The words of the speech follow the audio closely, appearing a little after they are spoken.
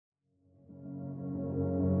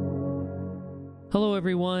Hello,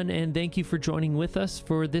 everyone, and thank you for joining with us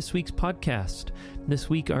for this week's podcast. This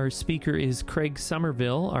week, our speaker is Craig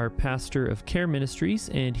Somerville, our pastor of Care Ministries,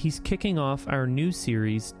 and he's kicking off our new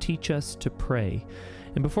series, Teach Us to Pray.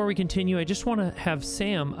 And before we continue, I just want to have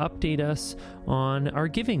Sam update us on our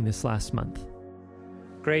giving this last month.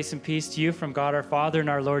 Grace and peace to you from God our Father and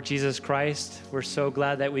our Lord Jesus Christ. We're so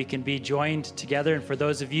glad that we can be joined together. And for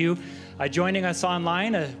those of you joining us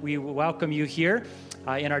online, we welcome you here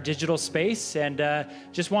in our digital space. And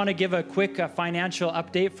just want to give a quick financial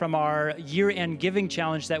update from our year-end giving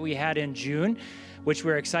challenge that we had in June, which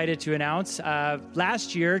we're excited to announce.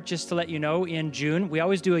 Last year, just to let you know, in June, we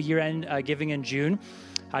always do a year-end giving in June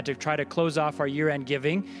to try to close off our year-end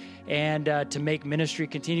giving and to make ministry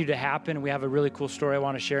continue to happen. We have a really cool story I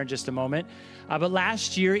want to share in just a moment. But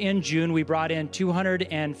last year in June, we brought in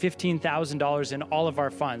 $215,000 in all of our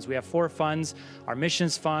funds. We have 4 funds: our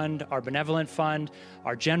missions fund, our benevolent fund,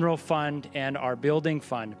 our general fund, and our building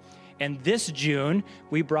fund. And this June,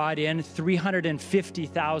 we brought in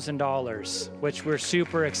 $350,000, which we're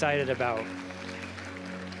super excited about.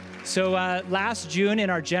 So last June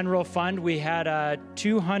in our general fund, we had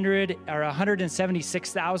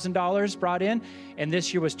 $176,000 brought in, and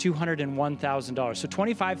this year was $201,000. So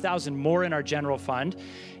 $25,000 more in our general fund.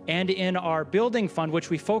 And in our building fund,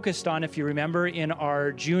 which we focused on, if you remember, in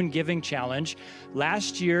our June giving challenge,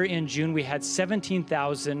 last year in June, we had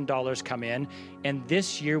 $17,000 come in, and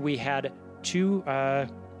this year we had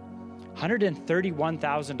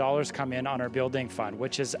 $131,000 come in on our building fund,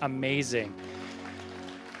 which is amazing.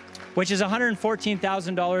 Which is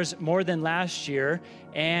 $114,000 more than last year.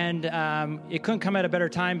 And it couldn't come at a better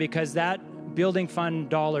time because that building fund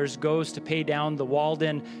dollars goes to pay down the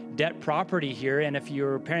Walden debt property here. And if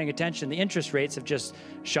you're paying attention, the interest rates have just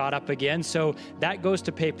shot up again. So that goes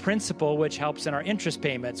to pay principal, which helps in our interest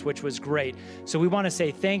payments, which was great. So we want to say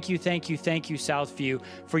thank you, Southview,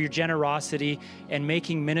 for your generosity and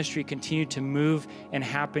making ministry continue to move and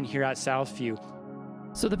happen here at Southview.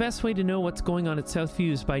 So the best way to know what's going on at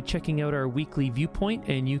Southview is by checking out our weekly Viewpoint,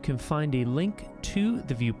 and you can find a link to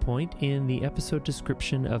the Viewpoint in the episode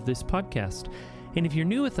description of this podcast. And if you're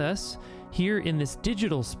new with us, here in this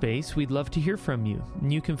digital space, we'd love to hear from you.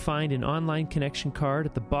 And you can find an online connection card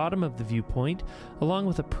at the bottom of the Viewpoint, along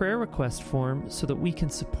with a prayer request form so that we can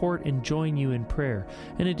support and join you in prayer.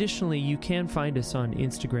 And additionally, you can find us on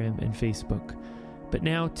Instagram and Facebook. But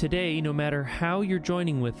now, today, no matter how you're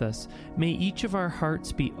joining with us, may each of our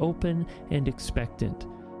hearts be open and expectant,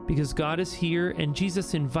 because God is here and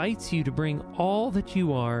Jesus invites you to bring all that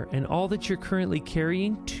you are and all that you're currently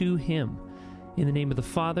carrying to Him. In the name of the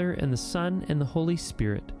Father, and the Son, and the Holy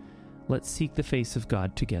Spirit, let's seek the face of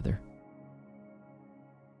God together.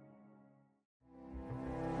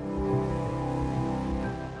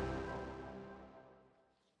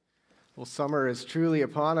 Well, summer is truly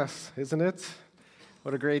upon us, isn't it?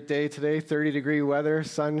 What a great day today, 30-degree weather,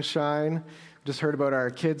 sunshine. Just heard about our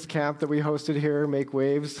kids' camp that we hosted here, Make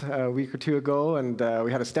Waves, a week or two ago, and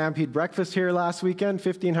we had a Stampede breakfast here last weekend,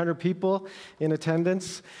 1,500 people in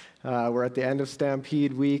attendance. We're at the end of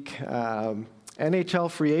Stampede week. NHL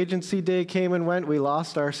Free Agency Day came and went. We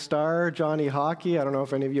lost our star, Johnny Hockey. I don't know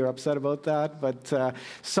if any of you are upset about that, but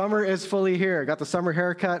summer is fully here. Got the summer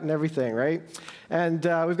haircut and everything, right? And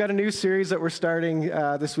we've got a new series that we're starting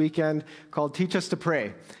this weekend called Teach Us to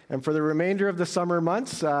Pray. And for the remainder of the summer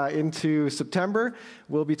months into September,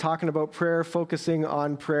 we'll be talking about prayer, focusing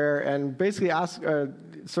on prayer, and basically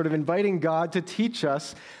sort of inviting God to teach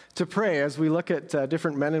us to pray as we look at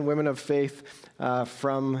different men and women of faith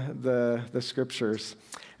from the scriptures.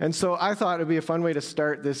 And so I thought it would be a fun way to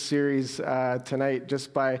start this series tonight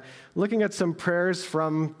just by looking at some prayers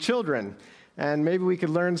from children. And maybe we could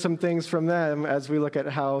learn some things from them as we look at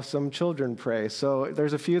how some children pray. So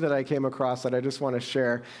there's a few that I came across that I just want to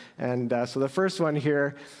share. And so the first one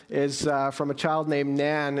here is from a child named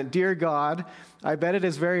Nan. Dear God, I bet it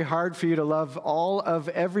is very hard for you to love all of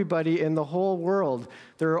everybody in the whole world.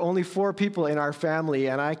 There are only 4 people in our family,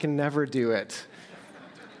 and I can never do it.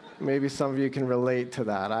 Maybe some of you can relate to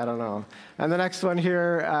that. I don't know. And the next one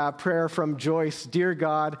here, prayer from Joyce. Dear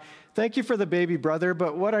God, thank you for the baby brother,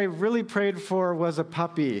 but what I really prayed for was a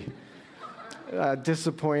puppy.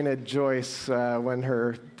 Disappointed Joyce when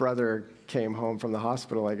her brother came home from the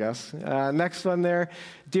hospital, I guess. Next one there.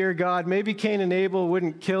 Dear God, maybe Cain and Abel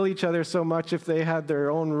wouldn't kill each other so much if they had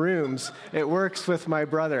their own rooms. It works with my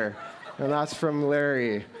brother. And that's from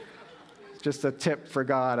Larry. Just a tip for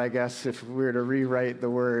God, I guess, if we were to rewrite the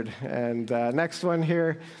word. And next one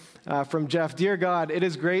here. From Jeff, dear God, it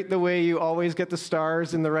is great the way you always get the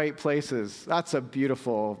stars in the right places. That's a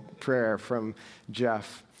beautiful prayer from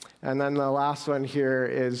Jeff. And then the last one here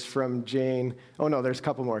is from Jane. Oh, no, there's a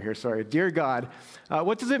couple more here, sorry. Dear God,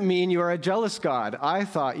 what does it mean you are a jealous God? I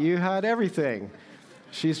thought you had everything.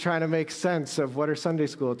 She's trying to make sense of what her Sunday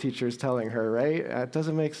school teacher is telling her, right? It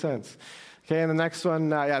doesn't make sense. Okay, and the next one,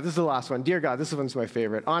 this is the last one. Dear God, this one's my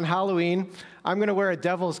favorite. On Halloween, I'm going to wear a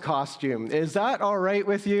devil's costume. Is that all right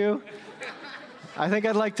with you? I think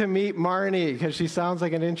I'd like to meet Marnie because she sounds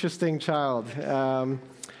like an interesting child.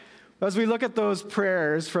 As we look at those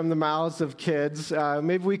prayers from the mouths of kids,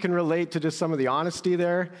 maybe we can relate to just some of the honesty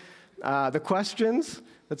there, the questions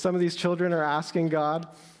that some of these children are asking God,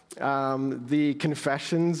 the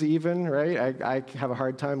confessions even, right? I have a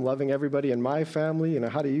hard time loving everybody in my family.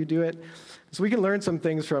 How do you do it? So we can learn some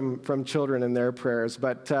things from children and their prayers.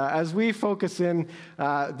 But as we focus in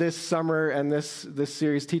this summer and this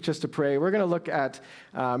series, Teach Us to Pray, we're going to look at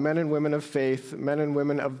men and women of faith, men and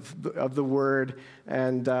women of the Word,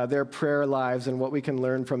 and their prayer lives and what we can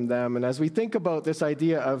learn from them. And as we think about this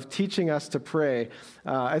idea of teaching us to pray,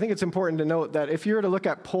 I think it's important to note that if you were to look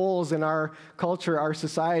at polls in our culture, our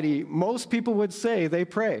society, most people would say they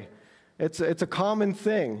pray. It's a common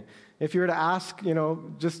thing. If you were to ask,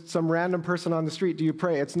 just some random person on the street, do you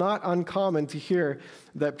pray? It's not uncommon to hear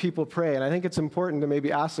that people pray. And I think it's important to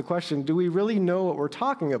maybe ask the question, do we really know what we're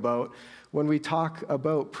talking about when we talk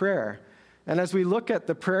about prayer? And as we look at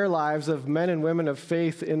the prayer lives of men and women of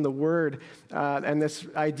faith in the Word, and this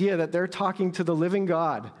idea that they're talking to the living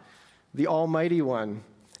God, the Almighty One,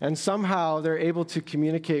 and somehow they're able to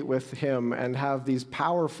communicate with Him and have these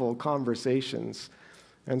powerful conversations.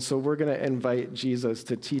 And so we're going to invite Jesus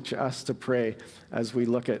to teach us to pray as we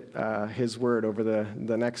look at His Word over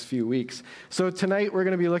the next few weeks. So tonight we're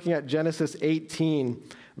going to be looking at Genesis 18,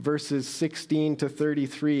 verses 16 to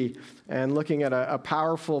 33, and looking at a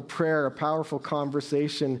powerful prayer, a powerful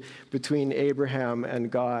conversation between Abraham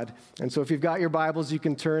and God. And so if you've got your Bibles, you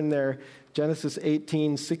can turn there, Genesis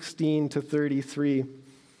 18, 16 to 33.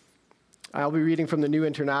 I'll be reading from the New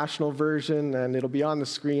International Version, and it'll be on the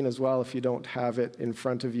screen as well. If you don't have it in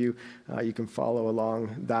front of you, you can follow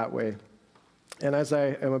along that way. And as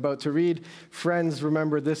I am about to read, friends,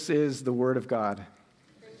 remember this is the Word of God.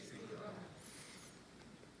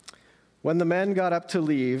 When the men got up to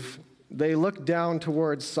leave, they looked down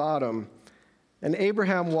towards Sodom, and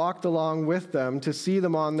Abraham walked along with them to see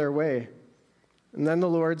them on their way. And then the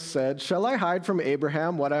Lord said, "Shall I hide from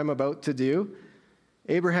Abraham what I am about to do?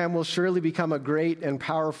 Abraham will surely become a great and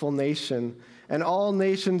powerful nation, and all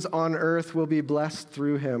nations on earth will be blessed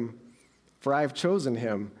through him. For I have chosen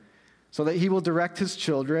him, so that he will direct his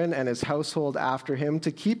children and his household after him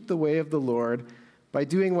to keep the way of the Lord by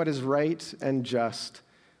doing what is right and just,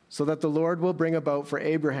 so that the Lord will bring about for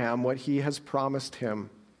Abraham what he has promised him."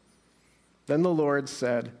 Then the Lord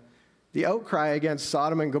said, "The outcry against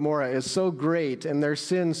Sodom and Gomorrah is so great and their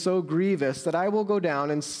sin so grievous that I will go down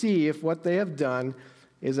and see if what they have done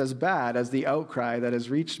is as bad as the outcry that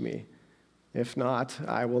has reached me. If not,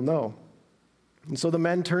 I will know." And so the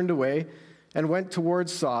men turned away and went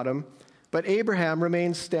towards Sodom, but Abraham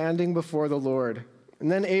remained standing before the Lord.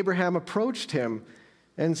 And then Abraham approached him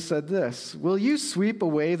and said this, "Will you sweep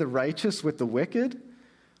away the righteous with the wicked?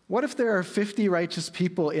 What if there are 50 righteous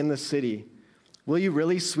people in the city? Will you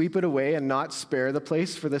really sweep it away and not spare the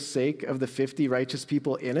place for the sake of the 50 righteous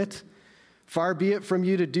people in it? Far be it from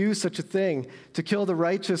you to do such a thing, to kill the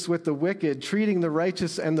righteous with the wicked, treating the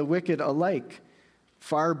righteous and the wicked alike.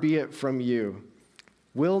 Far be it from you.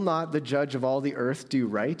 Will not the judge of all the earth do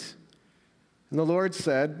right?" And the Lord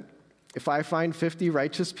said, "If I find 50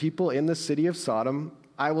 righteous people in the city of Sodom,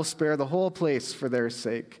 I will spare the whole place for their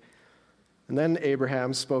sake." And then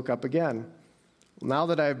Abraham spoke up again. "Now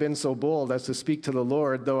that I have been so bold as to speak to the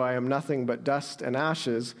Lord, though I am nothing but dust and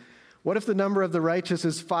ashes, what if the number of the righteous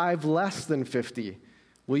is 5 less than 50?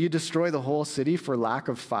 Will you destroy the whole city for lack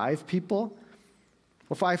of 5 people?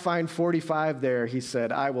 If I find 45 there," he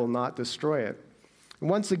said, "I will not destroy it." And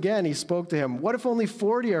once again he spoke to him, "What if only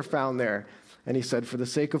 40 are found there?" And he said, "For the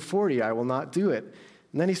sake of 40, I will not do it."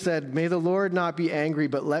 And then he said, "May the Lord not be angry,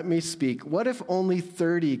 but let me speak. What if only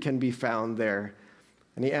 30 can be found there?"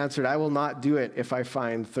 And he answered, "I will not do it if I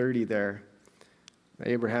find 30 there."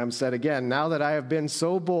 Abraham said again, "Now that I have been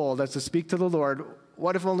so bold as to speak to the Lord,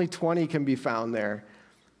 what if only 20 can be found there?"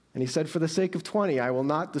 And he said, "For the sake of 20, I will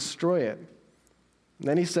not destroy it." And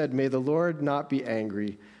then he said, "May the Lord not be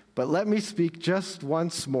angry, but let me speak just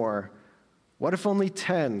once more. What if only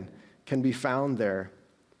 10 can be found there?"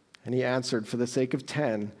 And he answered, "For the sake of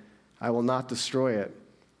 10, I will not destroy it."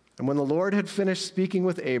 And when the Lord had finished speaking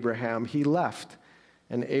with Abraham, he left,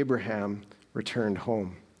 and Abraham returned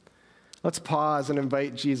home. Let's pause and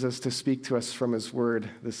invite Jesus to speak to us from his word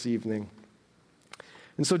this evening.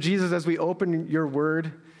 And so, Jesus, as we open your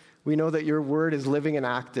word, we know that your word is living and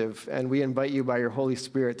active, and we invite you by your Holy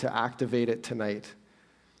Spirit to activate it tonight.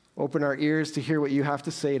 Open our ears to hear what you have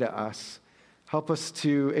to say to us. Help us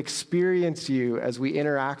to experience you as we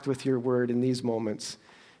interact with your word in these moments.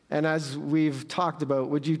 And as we've talked about,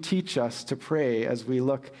 would you teach us to pray as we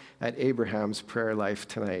look at Abraham's prayer life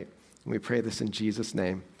tonight? And we pray this in Jesus'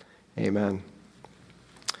 name. Amen.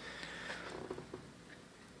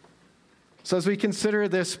 So as we consider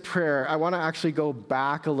this prayer, I want to actually go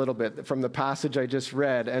back a little bit from the passage I just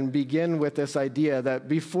read and begin with this idea that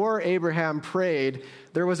before Abraham prayed,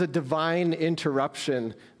 there was a divine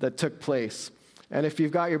interruption that took place. And if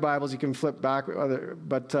you've got your Bibles, you can flip back.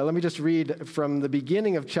 But let me just read from the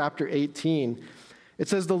beginning of chapter 18. It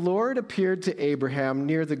says, "The Lord appeared to Abraham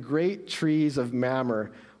near the great trees of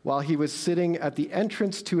Mamre while he was sitting at the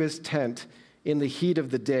entrance to his tent in the heat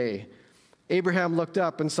of the day. Abraham looked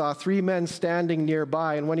up and saw 3 men standing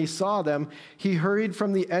nearby, and when he saw them, he hurried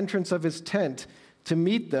from the entrance of his tent to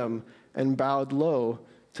meet them and bowed low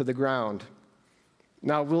to the ground."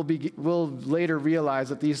 Now, we'll later realize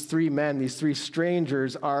that these 3 men, these 3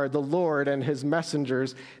 strangers, are the Lord and his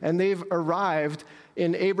messengers, and they've arrived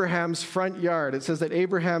in Abraham's front yard. It says that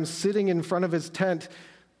Abraham's sitting in front of his tent,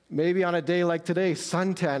 maybe on a day like today,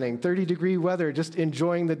 sun tanning, 30-degree weather, just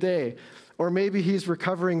enjoying the day. Or maybe he's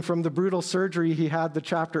recovering from the brutal surgery he had the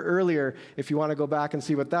chapter earlier, if you want to go back and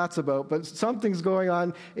see what that's about. But something's going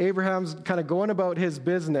on. Abraham's kind of going about his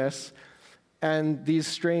business, and these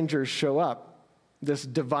strangers show up. This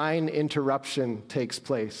divine interruption takes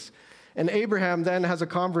place. And Abraham then has a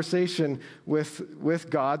conversation with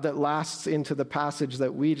God that lasts into the passage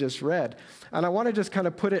that we just read. And I want to just kind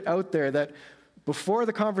of put it out there that before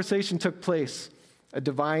the conversation took place, a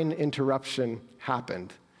divine interruption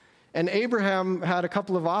happened. And Abraham had a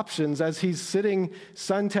couple of options as he's sitting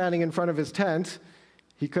suntanning in front of his tent.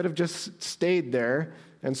 He could have just stayed there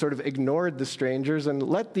and sort of ignored the strangers and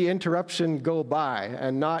let the interruption go by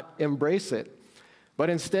and not embrace it. But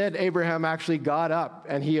instead, Abraham actually got up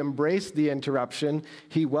and he embraced the interruption.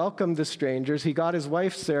 He welcomed the strangers. He got his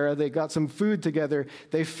wife, Sarah. They got some food together.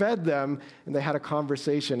 They fed them, and they had a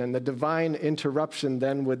conversation. And the divine interruption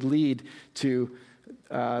then would lead to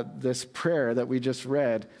this prayer that we just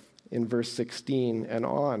read in verse 16 and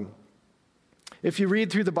on. If you read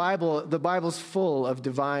through the Bible's full of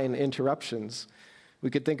divine interruptions. We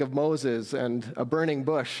could think of Moses and a burning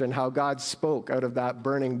bush and how God spoke out of that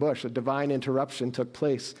burning bush. A divine interruption took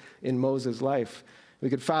place in Moses' life. We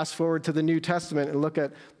could fast forward to the New Testament and look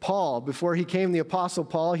at Paul. Before he came the Apostle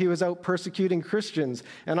Paul, he was out persecuting Christians.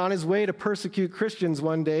 And on his way to persecute Christians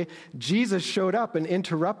one day, Jesus showed up and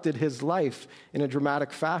interrupted his life in a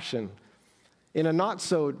dramatic fashion. In a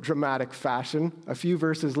not-so-dramatic fashion, a few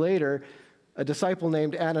verses later, a disciple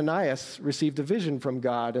named Ananias received a vision from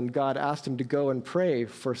God, and God asked him to go and pray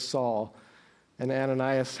for Saul. And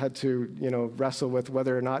Ananias had to, wrestle with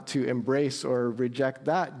whether or not to embrace or reject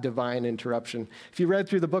that divine interruption. If you read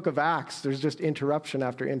through the book of Acts, there's just interruption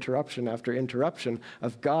after interruption after interruption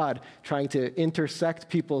of God trying to intersect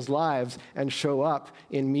people's lives and show up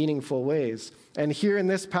in meaningful ways. And here in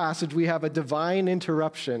this passage, we have a divine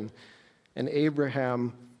interruption. And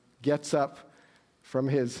Abraham gets up from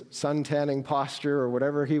his sun-tanning posture or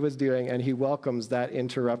whatever he was doing, and he welcomes that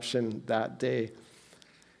interruption that day.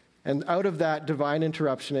 And out of that divine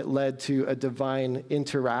interruption, it led to a divine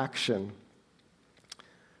interaction.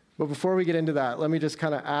 But before we get into that, let me just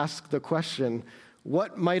kind of ask the question,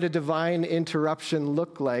 what might a divine interruption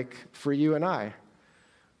look like for you and I?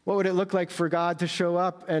 What would it look like for God to show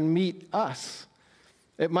up and meet us?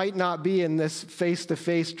 It might not be in this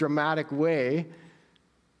face-to-face dramatic way,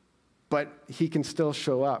 but he can still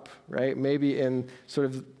show up, right? Maybe in sort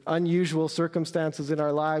of unusual circumstances in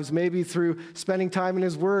our lives, maybe through spending time in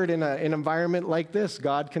his word in an environment like this,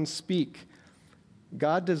 God can speak.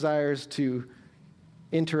 God desires to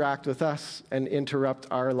interact with us and interrupt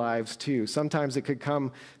our lives too. Sometimes it could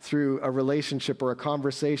come through a relationship or a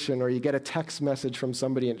conversation, or you get a text message from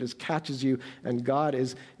somebody and it just catches you, and God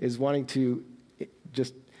is wanting to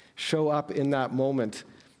just show up in that moment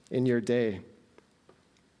in your day.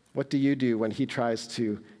 What do you do when he tries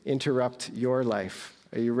to interrupt your life?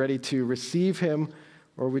 Are you ready to receive him,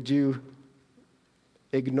 or would you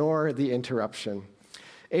ignore the interruption?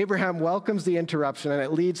 Abraham welcomes the interruption, and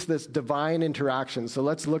it leads to this divine interaction. So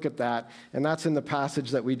let's look at that. And that's in the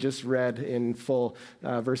passage that we just read in full,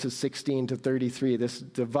 verses 16 to 33, this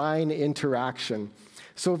divine interaction.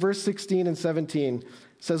 So verse 16 and 17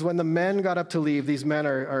 says, when the men got up to leave, these men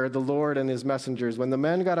are the Lord and his messengers. When the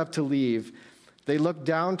men got up to leave, they looked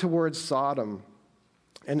down towards Sodom.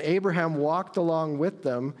 And Abraham walked along with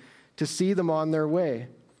them to see them on their way.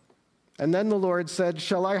 And then the Lord said,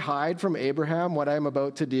 shall I hide from Abraham what I am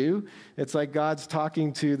about to do? It's like God's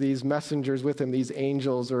talking to these messengers with him, these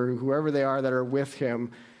angels or whoever they are that are with him.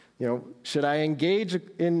 Should I engage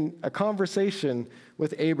in a conversation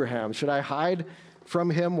with Abraham? Should I hide from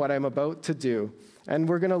him what I'm about to do? And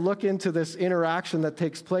we're going to look into this interaction that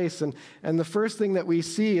takes place. And the first thing that we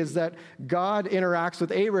see is that God interacts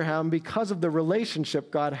with Abraham because of the relationship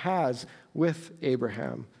God has with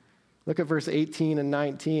Abraham. Look at verse 18 and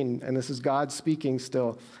 19, and this is God speaking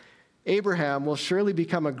still. Abraham will surely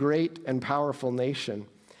become a great and powerful nation,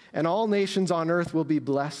 and all nations on earth will be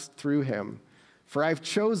blessed through him. For I've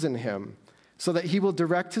chosen him, so that he will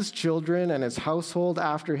direct his children and his household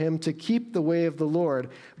after him to keep the way of the Lord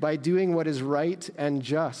by doing what is right and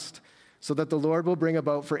just, so that the Lord will bring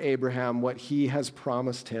about for Abraham what he has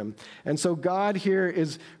promised him. And so God here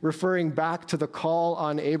is referring back to the call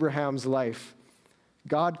on Abraham's life.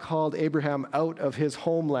 God called Abraham out of his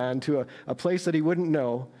homeland to a place that he wouldn't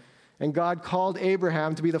know. And God called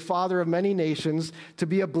Abraham to be the father of many nations, to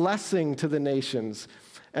be a blessing to the nations.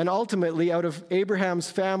 And ultimately, out of Abraham's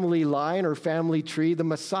family line or family tree, the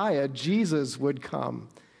Messiah, Jesus, would come.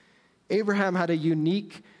 Abraham had a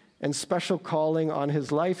unique and special calling on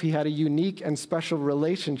his life. He had a unique and special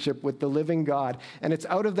relationship with the living God. And it's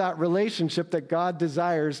out of that relationship that God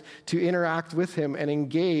desires to interact with him and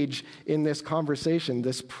engage in this conversation,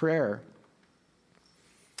 this prayer.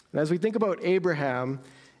 And as we think about Abraham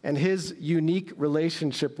and his unique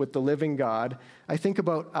relationship with the living God, I think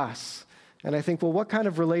about us. And I think, well, what kind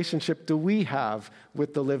of relationship do we have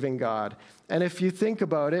with the living God? And if you think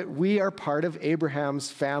about it, we are part of Abraham's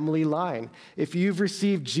family line. If you've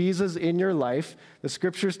received Jesus in your life, the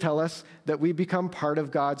scriptures tell us that we become part of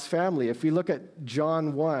God's family. If we look at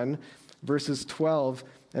John 1, verses 12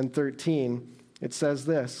 and 13, it says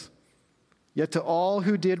this, yet to all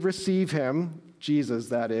who did receive him, Jesus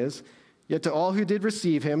that is, yet to all who did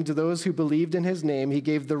receive him, to those who believed in his name, he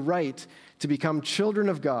gave the right to become children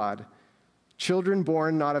of God, children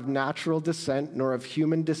born not of natural descent, nor of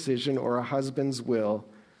human decision or a husband's will,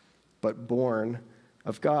 but born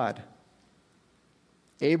of God.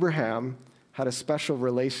 Abraham had a special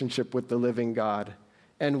relationship with the living God.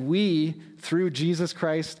 And we, through Jesus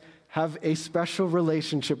Christ, have a special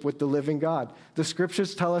relationship with the living God. The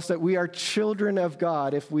scriptures tell us that we are children of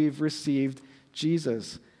God if we've received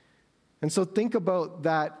Jesus. And so think about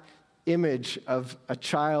that image of a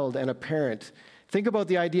child and a parent. Think about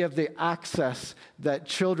the idea of the access that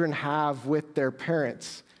children have with their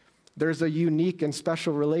parents. There's a unique and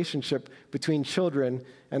special relationship between children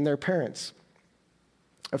and their parents.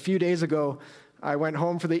 A few days ago, I went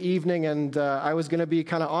home for the evening, and I was going to be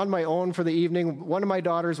kind of on my own for the evening. One of my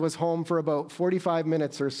daughters was home for about 45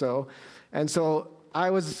 minutes or so, and so I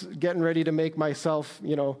was getting ready to make myself,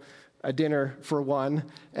 a dinner for one.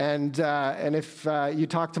 And if you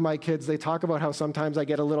talk to my kids, they talk about how sometimes I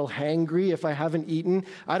get a little hangry if I haven't eaten.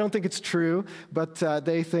 I don't think it's true, but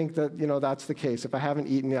they think that, that's the case. If I haven't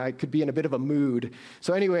eaten, I could be in a bit of a mood.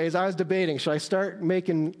 So anyways, I was debating, should I start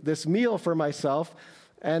making this meal for myself?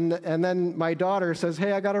 And then my daughter says,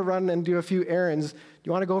 hey, I got to run and do a few errands. Do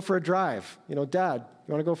you want to go for a drive? Dad,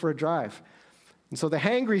 you want to go for a drive? And so the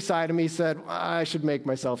hangry side of me said, I should make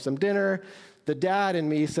myself some dinner. The dad in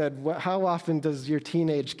me said, how often does your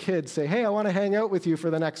teenage kid say, hey, I want to hang out with you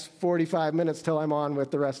for the next 45 minutes till I'm on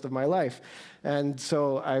with the rest of my life? And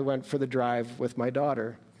so I went for the drive with my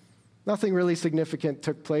daughter. Nothing really significant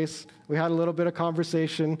took place. We had a little bit of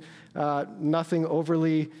conversation, nothing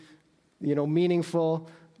overly,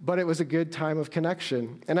 meaningful, but it was a good time of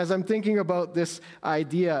connection. And as I'm thinking about this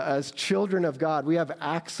idea as children of God, we have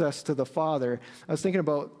access to the Father. I was thinking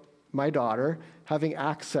about my daughter having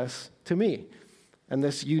access to me and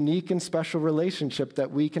this unique and special relationship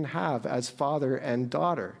that we can have as father and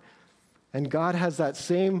daughter. And God has that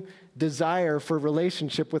same desire for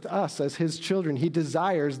relationship with us as his children. He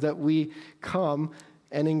desires that we come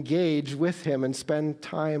and engage with him and spend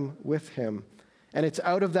time with him. And it's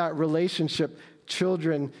out of that relationship,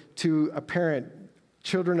 children to a parent,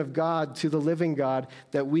 children of God to the living God,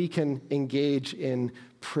 that we can engage in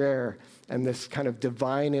prayer and this kind of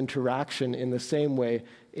divine interaction in the same way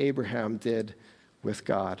Abraham did with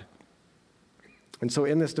God. And so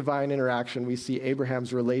in this divine interaction, we see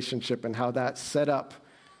Abraham's relationship and how that set up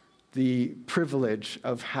the privilege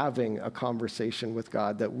of having a conversation with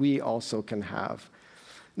God that we also can have.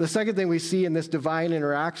 The second thing we see in this divine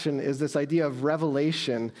interaction is this idea of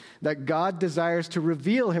revelation, that God desires to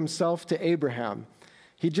reveal himself to Abraham.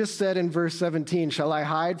 He just said in verse 17, shall I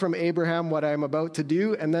hide from Abraham what I am about to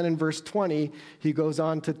do? And then in verse 20, he goes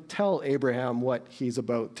on to tell Abraham what he's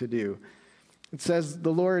about to do. It says,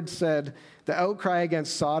 the Lord said, the outcry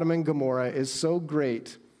against Sodom and Gomorrah is so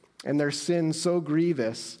great and their sin so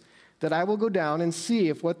grievous that I will go down and see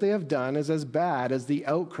if what they have done is as bad as the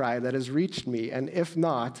outcry that has reached me, and if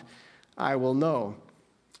not, I will know.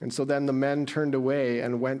 And so then the men turned away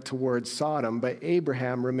and went towards Sodom, but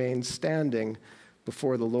Abraham remained standing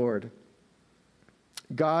before the Lord.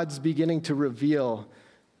 God's beginning to reveal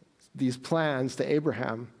these plans to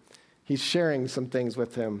Abraham. He's sharing some things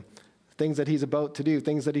with him, things that he's about to do,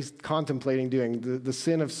 things that he's contemplating doing. The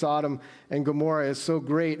sin of Sodom and Gomorrah is so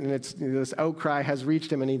great, and this outcry has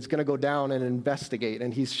reached him, and he's going to go down and investigate.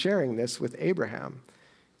 And he's sharing this with Abraham.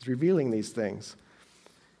 He's revealing these things.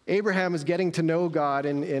 Abraham is getting to know God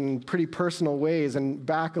in pretty personal ways. And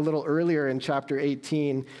back a little earlier in chapter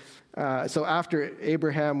 18, so after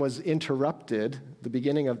Abraham was interrupted, the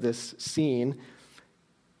beginning of this scene,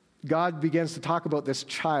 God begins to talk about this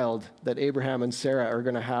child that Abraham and Sarah are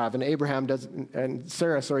going to have. And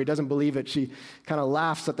Sarah doesn't believe it. She kind of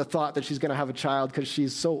laughs at the thought that she's going to have a child because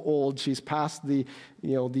she's so old. She's past the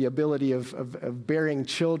ability of bearing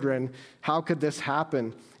children. How could this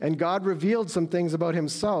happen? And God revealed some things about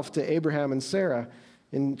himself to Abraham and Sarah.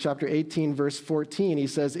 In chapter 18, verse 14, he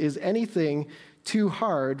says, "Is anything too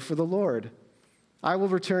hard for the Lord? I will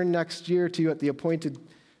return to you at the appointed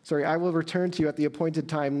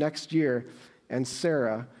time next year, and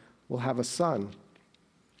Sarah will have a son."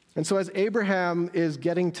 And so as Abraham is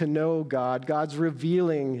getting to know God, God's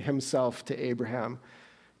revealing himself to Abraham.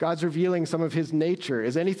 God's revealing some of his nature.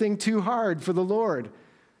 Is anything too hard for the Lord?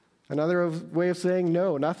 Another way of saying,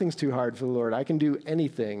 no, nothing's too hard for the Lord. I can do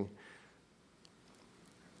anything.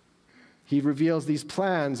 He reveals these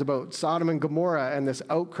plans about Sodom and Gomorrah and this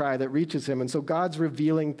outcry that reaches him. And so God's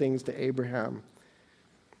revealing things to Abraham.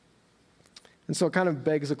 And so it kind of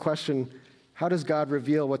begs the question, how does God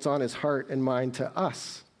reveal what's on his heart and mind to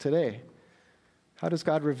us today? How does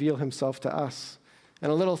God reveal himself to us? And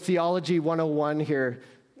a little Theology 101 here.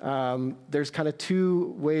 There's kind of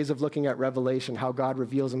two ways of looking at revelation, how God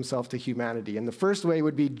reveals himself to humanity. And the first way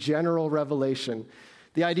would be general revelation.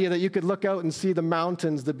 The idea that you could look out and see the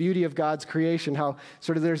mountains, the beauty of God's creation, how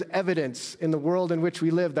sort of there's evidence in the world in which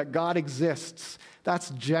we live that God exists. That's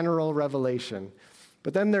general revelation.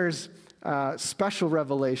 But then there's special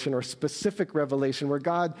revelation or specific revelation where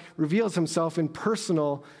God reveals himself in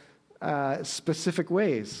personal, specific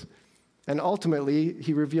ways. And ultimately,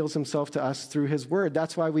 he reveals himself to us through his word.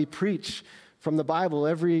 That's why we preach from the Bible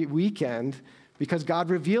every weekend, because God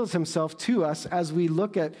reveals himself to us as we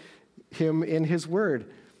look at him in his word.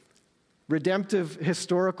 Redemptive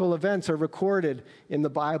historical events are recorded in the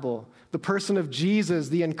Bible. The person of Jesus,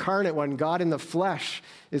 the incarnate one, God in the flesh,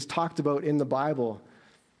 is talked about in the Bible.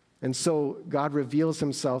 And so God reveals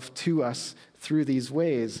himself to us through these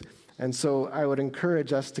ways. And so I would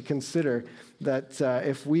encourage us to consider that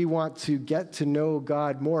if we want to get to know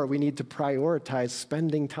God more, we need to prioritize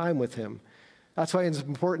spending time with him. That's why it's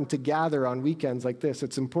important to gather on weekends like this.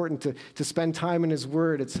 It's important to spend time in his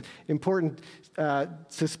word. It's important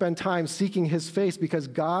to spend time seeking his face because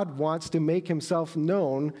God wants to make himself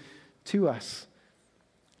known to us,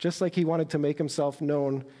 just like he wanted to make himself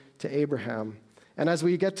known to Abraham. And as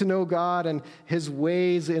we get to know God and his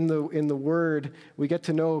ways in the word, we get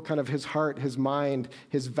to know kind of his heart, his mind,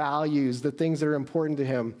 his values, the things that are important to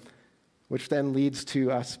him, which then leads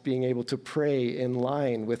to us being able to pray in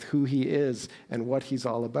line with who he is and what he's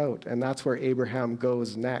all about. And that's where Abraham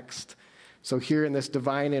goes next. So here in this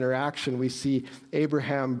divine interaction, we see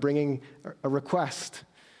Abraham bringing a request.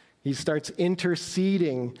 He starts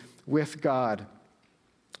interceding with God.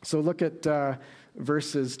 So look at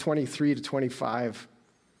verses 23 to 25.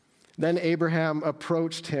 Then Abraham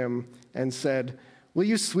approached him and said, "Will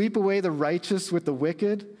you sweep away the righteous with the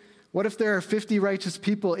wicked? What if there are 50 righteous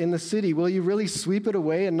people in the city? Will you really sweep it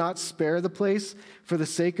away and not spare the place for the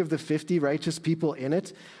sake of the 50 righteous people in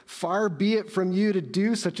it? Far be it from you to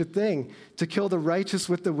do such a thing, to kill the righteous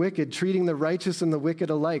with the wicked, treating the righteous and the wicked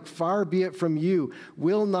alike. Far be it from you.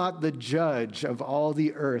 Will not the judge of all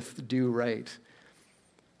the earth do right?"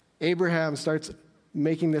 Abraham starts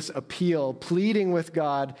making this appeal, pleading with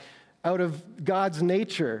God out of God's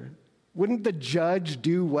nature. Wouldn't the judge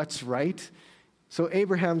do what's right? So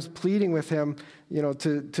Abraham's pleading with him,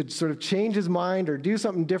 to sort of change his mind or do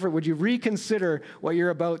something different. Would you reconsider what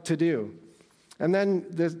you're about to do? And then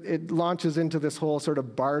it launches into this whole sort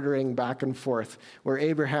of bartering back and forth where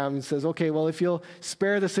Abraham says, okay, well, if you'll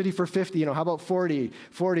spare the city for 50, how about 40?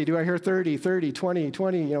 40, do I hear 30, 30, 20,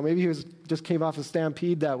 20? Maybe he just came off a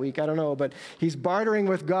stampede that week. I don't know. But he's bartering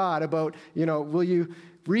with God about, will you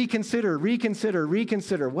reconsider?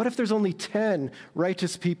 What if there's only 10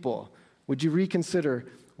 righteous people? Would you reconsider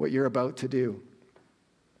what you're about to do.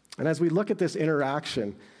 And as we look at this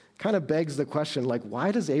interaction, kind of begs the question, like,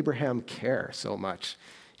 why does Abraham care so much?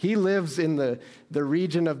 He lives in the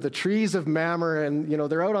region of the trees of Mamre, and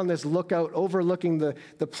they're out on this lookout overlooking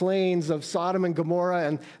the plains of Sodom and Gomorrah,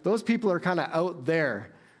 and those people are kind of out there.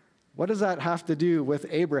 What does that have to do with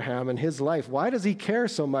Abraham and his life? Why does he care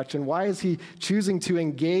so much, and why is he choosing to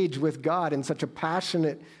engage with God in such a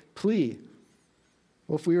passionate plea?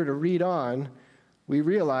 Well, if we were to read on, we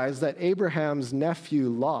realize that Abraham's nephew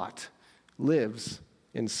Lot lives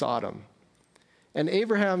in Sodom. And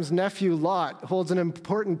Abraham's nephew Lot holds an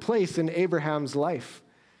important place in Abraham's life.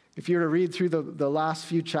 If you were to read through the last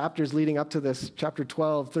few chapters leading up to this, chapter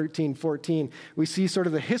 12, 13, 14, we see sort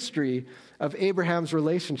of the history of Abraham's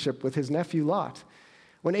relationship with his nephew Lot.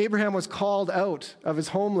 When Abraham was called out of his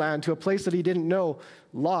homeland to a place that he didn't know,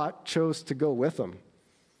 Lot chose to go with him.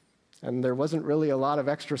 And there wasn't really a lot of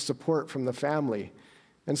extra support from the family.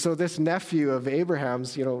 And so this nephew of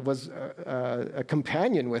Abraham's, was a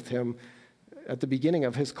companion with him at the beginning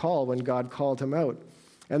of his call when God called him out.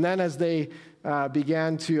 And then as they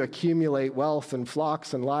began to accumulate wealth and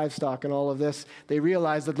flocks and livestock and all of this, they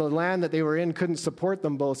realized that the land that they were in couldn't support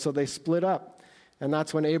them both, so they split up. And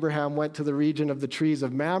that's when Abraham went to the region of the trees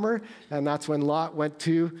of Mamre, and that's when Lot went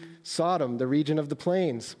to Sodom, the region of the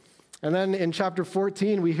plains. And then in chapter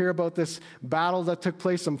 14, we hear about this battle that took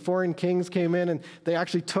place. Some foreign kings came in, and they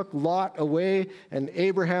actually took Lot away, and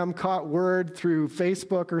Abraham caught word through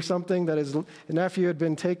Facebook or something that his nephew had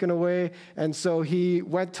been taken away, and so he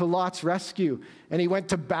went to Lot's rescue, and he went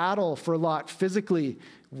to battle for Lot physically,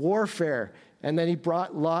 warfare, and then he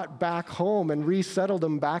brought Lot back home and resettled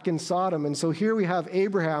him back in Sodom. And so here we have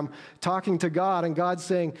Abraham talking to God, and God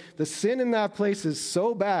saying, the sin in that place is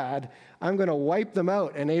so bad, I'm going to wipe them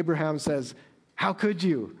out. And Abraham says, how could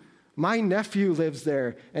you? My nephew lives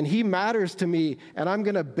there, and he matters to me, and I'm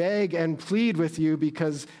going to beg and plead with you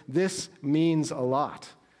because this means a lot.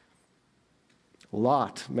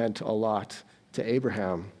 Lot meant a lot to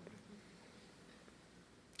Abraham.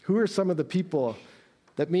 Who are some of the people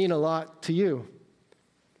that mean a lot to you?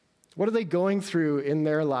 What are they going through in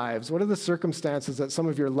their lives? What are the circumstances that some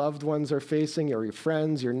of your loved ones are facing, or your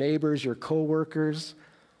friends, your neighbors, your coworkers?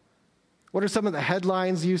 What are some of the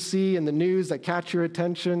headlines you see in the news that catch your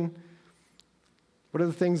attention? What are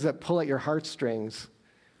the things that pull at your heartstrings?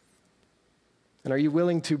 And are you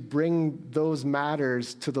willing to bring those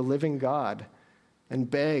matters to the living God and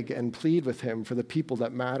beg and plead with him for the people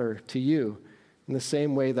that matter to you in the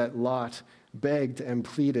same way that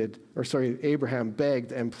Abraham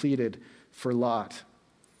begged and pleaded for Lot?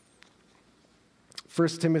 1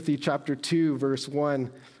 Timothy chapter 2, verse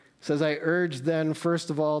 1 says, I urge then,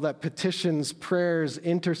 first of all, that petitions, prayers,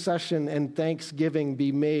 intercession, and thanksgiving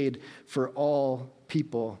be made for all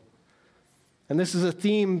people. And this is a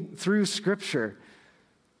theme through Scripture,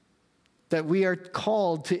 that we are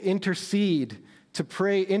called to intercede, to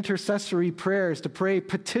pray intercessory prayers, to pray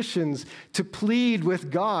petitions, to plead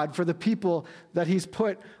with God for the people that he's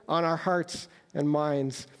put on our hearts and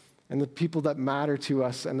minds, and the people that matter to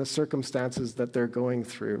us and the circumstances that they're going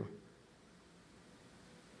through.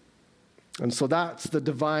 And so that's the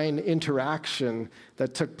divine interaction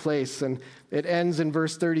that took place. And it ends in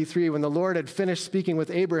verse 33. When the Lord had finished speaking with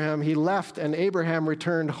Abraham, he left, and Abraham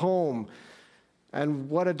returned home. And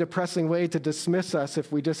what a depressing way to dismiss us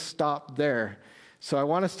if we just stop there. So I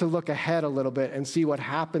want us to look ahead a little bit and see what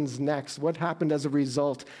happens next. What happened as a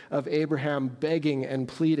result of Abraham begging and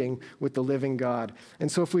pleading with the living God. And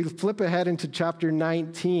so if we flip ahead into chapter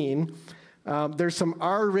 19, there's some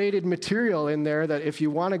R-rated material in there that if you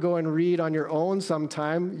want to go and read on your own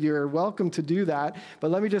sometime, you're welcome to do that.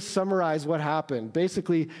 But let me just summarize what happened.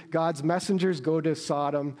 Basically, God's messengers go to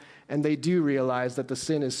Sodom, and they do realize that the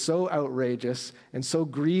sin is so outrageous and so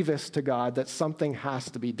grievous to God that something has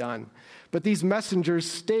to be done. But these messengers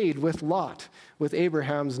stayed with Lot, with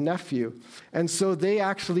Abraham's nephew. And so they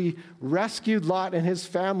actually rescued Lot and his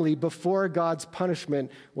family before God's punishment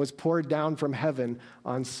was poured down from heaven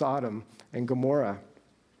on Sodom and Gomorrah.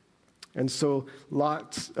 And so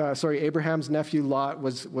Abraham's nephew Lot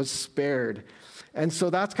was spared. And so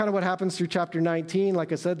that's kind of what happens through chapter 19.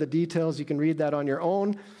 Like I said, the details, you can read that on your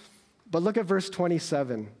own. But look at verse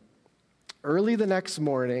 27. Early the next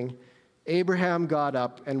morning, Abraham got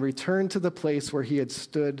up and returned to the place where he had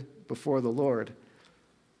stood before the Lord.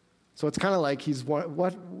 So it's kind of like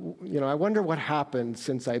I wonder what happened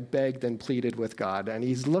since I begged and pleaded with God. And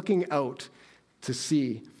he's looking out to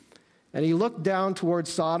see. And he looked down toward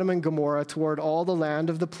Sodom and Gomorrah, toward all the land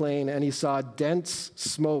of the plain, and he saw dense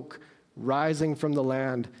smoke rising from the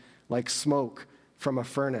land like smoke from a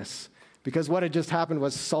furnace. Because what had just happened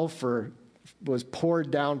was sulfur was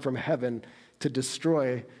poured down from heaven to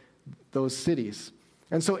destroy those cities.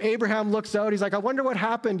 And so Abraham looks out. He's like, I wonder what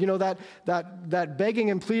happened, that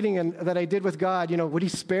begging and pleading that I did with God. Would he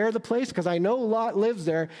spare the place? Because I know Lot lives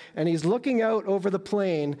there. And he's looking out over the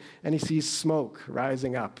plain, and he sees smoke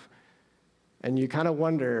rising up. And you kind of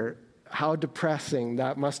wonder how depressing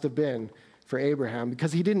that must have been for Abraham,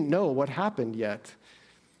 because he didn't know what happened yet.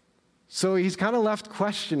 So he's kind of left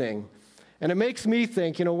questioning. And it makes me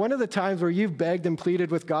think, one of the times where you've begged and pleaded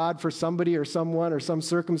with God for somebody or someone or some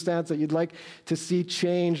circumstance that you'd like to see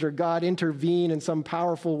changed or God intervene in some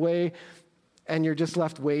powerful way, and you're just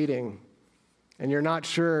left waiting, and you're not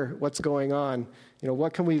sure what's going on.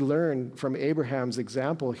 What can we learn from Abraham's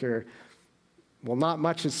example here? Well, not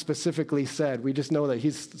much is specifically said. We just know that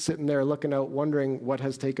he's sitting there looking out, wondering what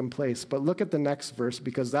has taken place. But look at the next verse,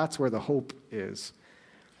 because that's where the hope is.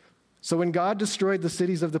 So when God destroyed the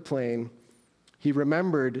cities of the plain, he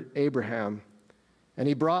remembered Abraham, and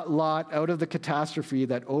he brought Lot out of the catastrophe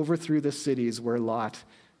that overthrew the cities where Lot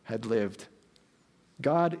had lived.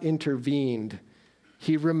 God intervened.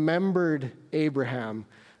 He remembered Abraham.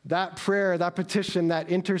 That prayer, that petition, that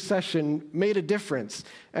intercession made a difference.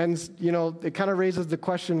 And, it kind of raises the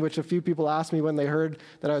question, which a few people asked me when they heard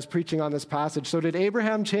that I was preaching on this passage. So did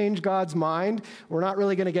Abraham change God's mind? We're not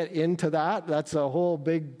really going to get into that. That's a whole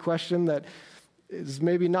big question that is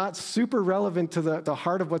maybe not super relevant to the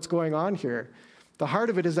heart of what's going on here. The heart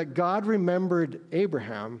of it is that God remembered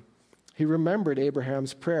Abraham. He remembered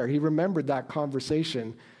Abraham's prayer. He remembered that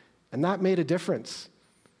conversation, and that made a difference.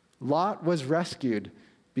 Lot was rescued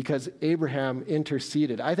because Abraham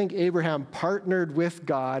interceded. I think Abraham partnered with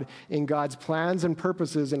God in God's plans and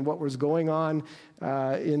purposes in what was going on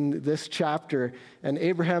in this chapter. And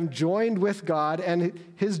Abraham joined with God, and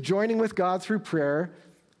his joining with God through prayer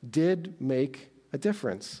did make a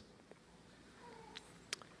difference.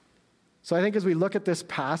 So I think as we look at this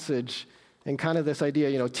passage and kind of this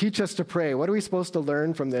idea, teach us to pray, what are we supposed to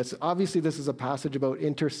learn from this? Obviously, this is a passage about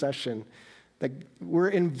intercession, that we're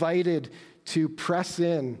invited to press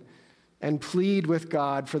in and plead with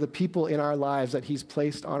God for the people in our lives that he's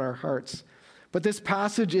placed on our hearts. But this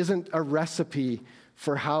passage isn't a recipe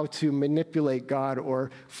for how to manipulate God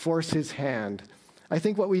or force his hand. I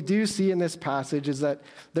think what we do see in this passage is that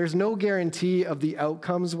there's no guarantee of the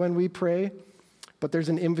outcomes when we pray, but there's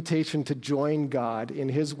an invitation to join God in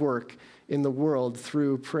his work in the world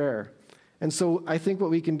through prayer. And so I think what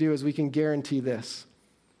we can do is we can guarantee this.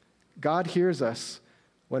 God hears us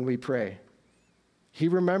when we pray. He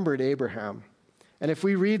remembered Abraham. And if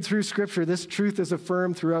we read through Scripture, this truth is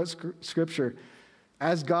affirmed throughout Scripture.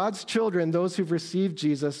 As God's children, those who've received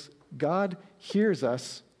Jesus, God hears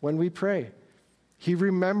us when we pray. He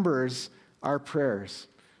remembers our prayers.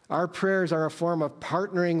 Our prayers are a form of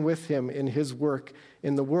partnering with him in his work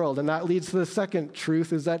in the world. And that leads to the second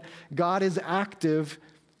truth, is that God is active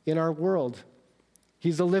in our world.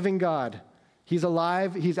 He's a living God. He's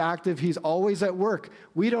alive, he's active, he's always at work.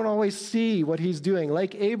 We don't always see what he's doing.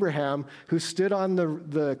 Like Abraham, who stood on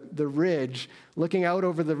the ridge looking out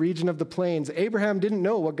over the region of the plains, Abraham didn't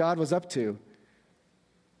know what God was up to,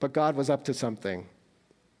 but God was up to something.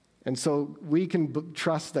 And so we can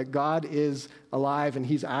trust that God is alive and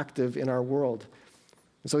he's active in our world.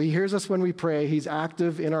 And so he hears us when we pray, he's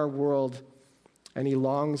active in our world, and he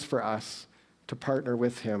longs for us to partner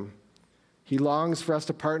with him. He longs for us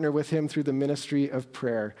to partner with him through the ministry of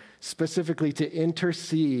prayer, specifically to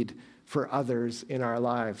intercede for others in our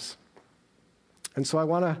lives. And so I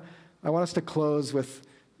want us to close with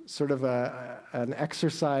sort of an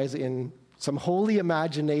exercise in some holy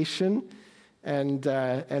imagination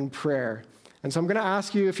and prayer. And so I'm going to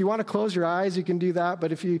ask you, if you want to close your eyes, you can do that.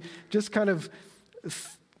 But if you just kind of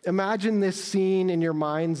imagine this scene in your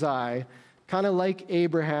mind's eye, kind of like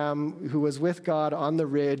Abraham, who was with God on the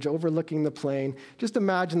ridge overlooking the plain, just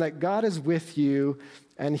imagine that God is with you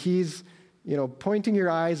and he's, pointing your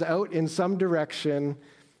eyes out in some direction,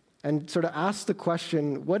 and sort of ask the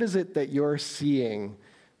question, what is it that you're seeing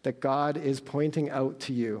that God is pointing out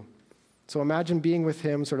to you? So imagine being with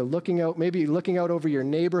him, sort of looking out, maybe looking out over your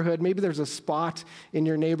neighborhood. Maybe there's a spot in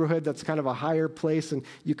your neighborhood that's kind of a higher place and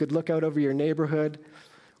you could look out over your neighborhood.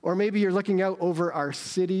 Or maybe you're looking out over our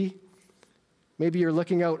city. Maybe you're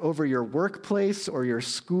looking out over your workplace or your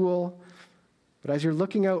school. But as you're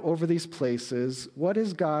looking out over these places, what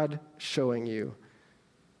is God showing you?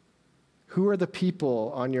 Who are the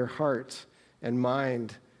people on your heart and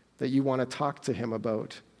mind that you want to talk to him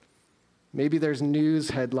about? Maybe there's news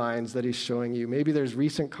headlines that he's showing you. Maybe there's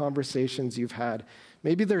recent conversations you've had.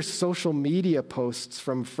 Maybe there's social media posts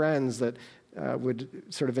from friends that would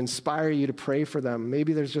sort of inspire you to pray for them.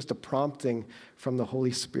 Maybe there's just a prompting from the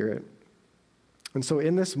Holy Spirit. And so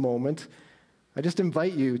in this moment, I just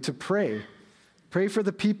invite you to pray. Pray for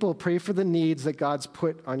the people, pray for the needs that God's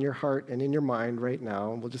put on your heart and in your mind right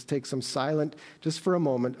now. And we'll just take some silent, just for a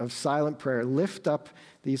moment, of silent prayer. Lift up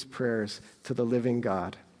these prayers to the living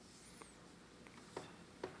God.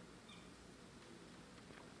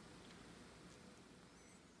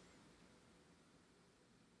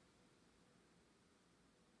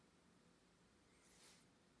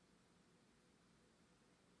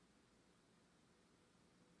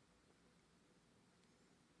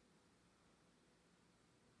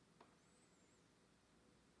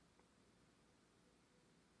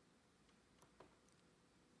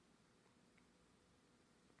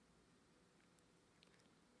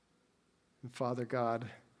 And Father God,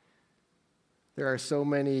 there are so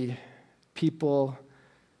many people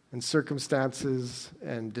and circumstances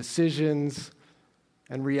and decisions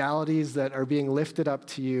and realities that are being lifted up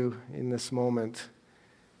to you in this moment.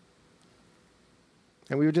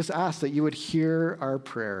 And we would just ask that you would hear our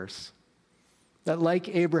prayers, that like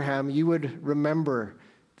Abraham, you would remember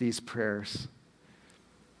these prayers,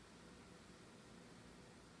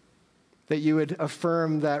 that you would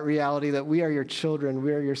affirm that reality that we are your children,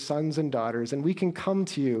 we are your sons and daughters, and we can come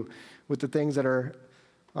to you with the things that are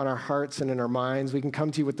on our hearts and in our minds. We can come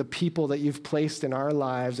to you with the people that you've placed in our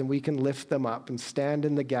lives, and we can lift them up and stand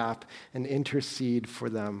in the gap and intercede for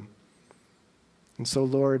them. And so,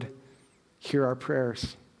 Lord, hear our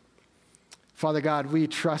prayers. Father God, we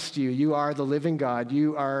trust you. You are the living God.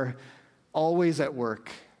 You are always at work.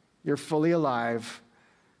 You're fully alive.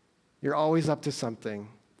 You're always up to something.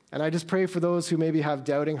 And I just pray for those who maybe have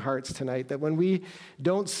doubting hearts tonight, that when we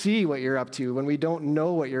don't see what you're up to, when we don't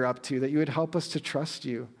know what you're up to, that you would help us to trust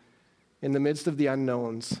you in the midst of the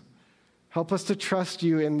unknowns. Help us to trust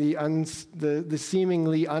you in the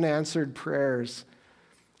seemingly unanswered prayers.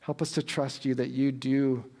 Help us to trust you that you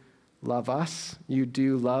do love us. You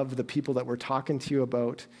do love the people that we're talking to you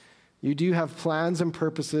about. You do have plans and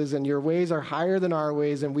purposes, and your ways are higher than our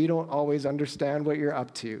ways, and we don't always understand what you're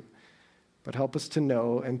up to. But help us to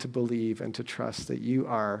know and to believe and to trust that you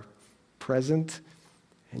are present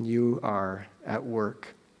and you are at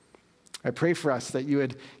work. I pray for us that you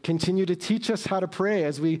would continue to teach us how to pray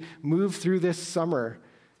as we move through this summer.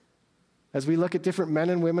 As we look at different men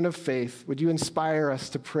and women of faith, would you inspire us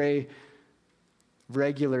to pray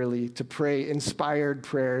regularly, to pray inspired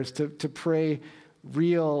prayers, to pray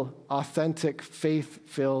real, authentic,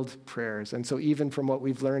 faith-filled prayers. And so even from what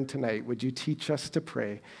we've learned tonight, would you teach us to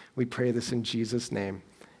pray? We pray this in Jesus' name.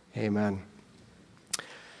 Amen.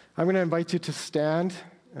 I'm going to invite you to stand,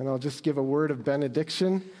 and I'll just give a word of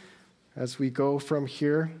benediction as we go from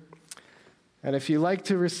here. And if you like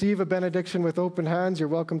to receive a benediction with open hands, you're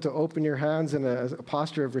welcome to open your hands in a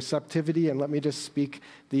posture of receptivity, and let me just speak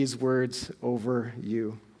these words over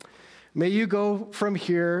you. May you go from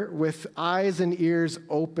here with eyes and ears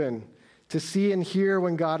open to see and hear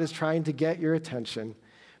when God is trying to get your attention.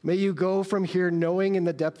 May you go from here knowing in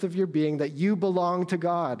the depth of your being that you belong to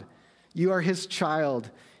God. You are his child.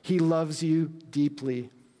 He loves you deeply.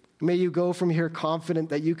 May you go from here confident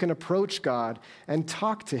that you can approach God and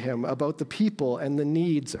talk to him about the people and the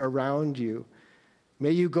needs around you.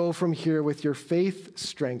 May you go from here with your faith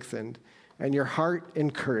strengthened and your heart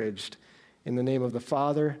encouraged. In the name of the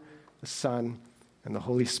Father, the Son, and the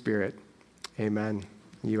Holy Spirit. Amen.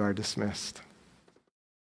 You are dismissed.